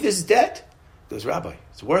sell me this debt? He goes, Rabbi,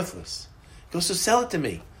 it's worthless. He goes, so sell it to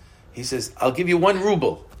me. He says, I'll give you 1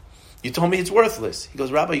 ruble. You told me it's worthless. He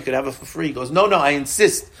goes, Rabbi, you could have it for free. He goes, no, I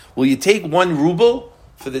insist. Will you take 1 ruble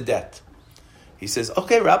for the debt? He says,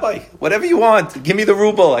 okay, Rabbi, whatever you want. Give me the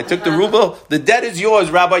ruble. I took the ruble. The debt is yours,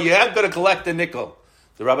 Rabbi. You aren't going to collect a nickel.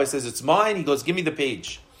 The rabbi says, it's mine. He goes, give me the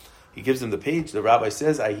page. He gives him the page. The rabbi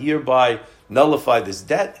says, I hereby nullify this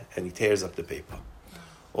debt. And he tears up the paper.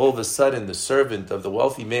 All of a sudden, the servant of the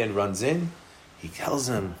wealthy man runs in. He tells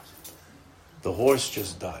him, the horse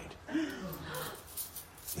just died.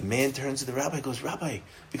 The man turns to the rabbi and goes, Rabbi,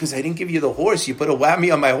 because I didn't give you the horse, you put a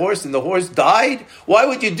whammy on my horse and the horse died? Why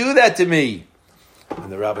would you do that to me?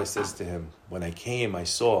 And the rabbi says to him, when I came, I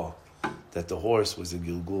saw that the horse was a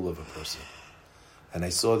gilgul of a person. And I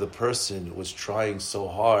saw the person was trying so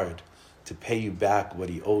hard to pay you back what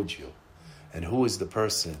he owed you. And who was the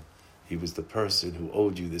person? He was the person who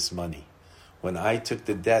owed you this money. When I took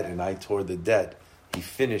the debt and I tore the debt, he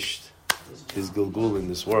finished his gilgul in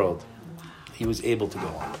this world. He was able to go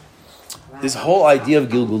on. This whole idea of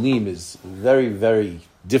gilgulim is a very, very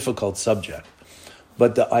difficult subject.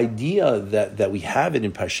 But the idea that we have it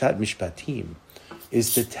in Parshat Mishpatim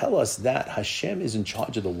is to tell us that Hashem is in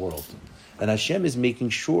charge of the world. And Hashem is making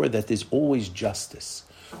sure that there's always justice.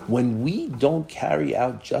 When we don't carry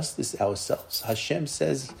out justice ourselves, Hashem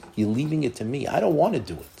says, you're leaving it to me. I don't want to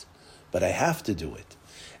do it, but I have to do it.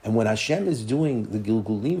 And when Hashem is doing the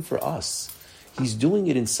Gilgulim for us, He's doing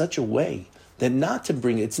it in such a way that not to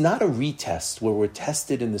bring, it's not a retest where we're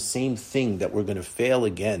tested in the same thing that we're going to fail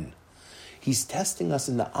again. He's testing us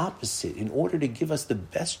in the opposite in order to give us the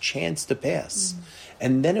best chance to pass.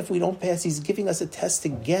 And then if we don't pass, He's giving us a test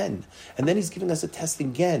again. And then He's giving us a test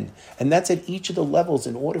again. And that's at each of the levels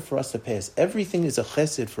in order for us to pass. Everything is a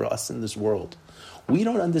chesed for us in this world. We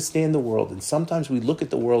don't understand the world. And sometimes we look at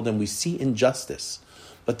the world and we see injustice.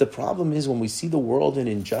 But the problem is when we see the world in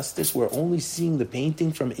injustice, we're only seeing the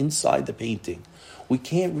painting from inside the painting. We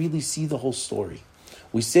can't really see the whole story.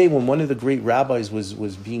 We say when one of the great rabbis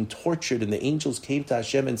was being tortured and the angels came to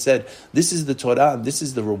Hashem and said, this is the Torah and this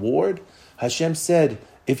is the reward, Hashem said,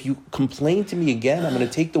 if you complain to me again, I'm going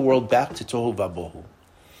to take the world back to Tohu Vabohu.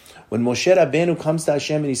 When Moshe Rabbeinu comes to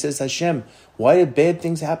Hashem and he says, Hashem, why did bad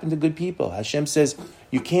things happen to good people? Hashem says,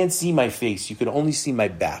 you can't see my face, you can only see my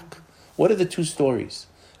back. What are the two stories?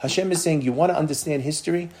 Hashem is saying, you want to understand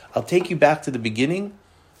history? I'll take you back to the beginning,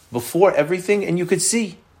 before everything, and you could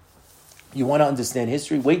see. You want to understand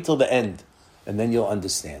history? Wait till the end, and then you'll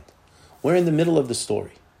understand. We're in the middle of the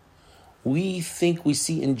story. We think we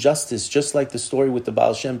see injustice, just like the story with the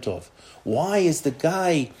Baal Shem Tov. Why is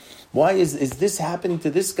this happening to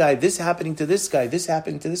this guy, this happening to this guy, this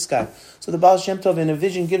happening to this guy? So the Baal Shem Tov in a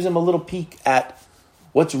vision gives him a little peek at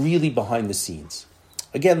what's really behind the scenes.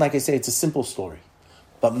 Again, like I say, it's a simple story.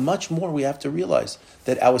 But much more we have to realize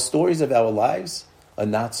that our stories of our lives are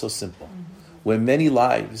not so simple. We're many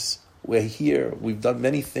lives. We're here, we've done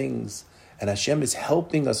many things, and Hashem is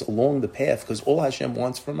helping us along the path because all Hashem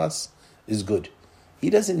wants from us is good. He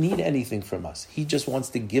doesn't need anything from us. He just wants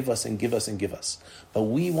to give us and give us and give us. But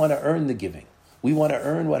we want to earn the giving. We want to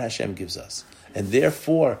earn what Hashem gives us. And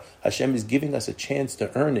therefore, Hashem is giving us a chance to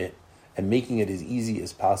earn it and making it as easy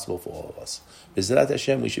as possible for all of us. B'ezrat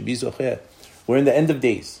Hashem, we should be zocher. We're in the end of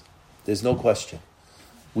days. There's no question.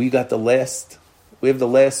 We have the last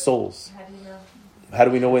souls. How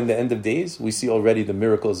do we know we're in the end of days? We see already the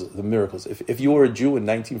miracles. If you were a Jew in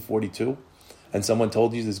 1942 and someone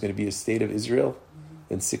told you there's going to be a state of Israel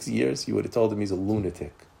in 6 years, you would have told him he's a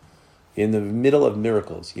lunatic. You're in the middle of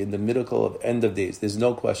miracles. You're in the middle of end of days. There's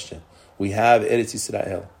no question. We have Eretz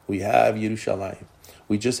Yisrael. We have Yerushalayim.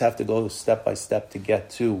 We just have to go step by step to get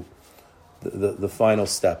to the final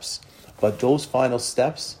steps. But those final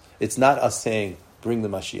steps, it's not us saying, bring the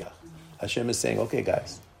Mashiach. Hashem is saying, okay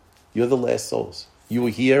guys, you're the last souls. You were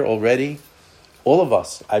here already. All of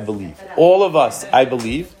us, I believe.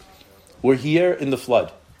 We're here in the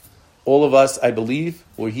flood. All of us, I believe,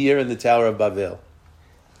 were here in the Tower of Babel.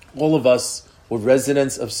 All of us were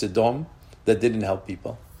residents of Sodom that didn't help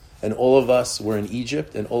people. And all of us were in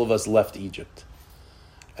Egypt, and all of us left Egypt.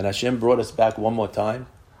 And Hashem brought us back one more time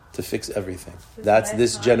to fix everything. That's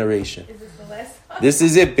this generation. Is this the last time? This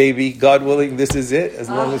is it, baby. God willing, this is it, as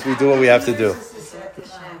long as we do what we have to do.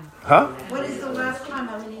 Huh? What is the last time?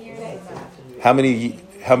 How many years?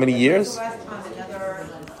 How many years? The last time, another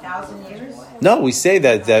 1,000 years? No, we say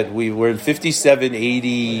that we were in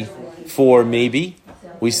 5784 maybe.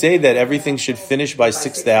 We say that everything should finish by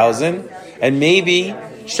 6,000, and maybe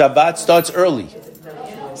Shabbat starts early.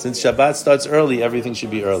 Since Shabbat starts early, everything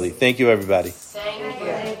should be early. Thank you, everybody.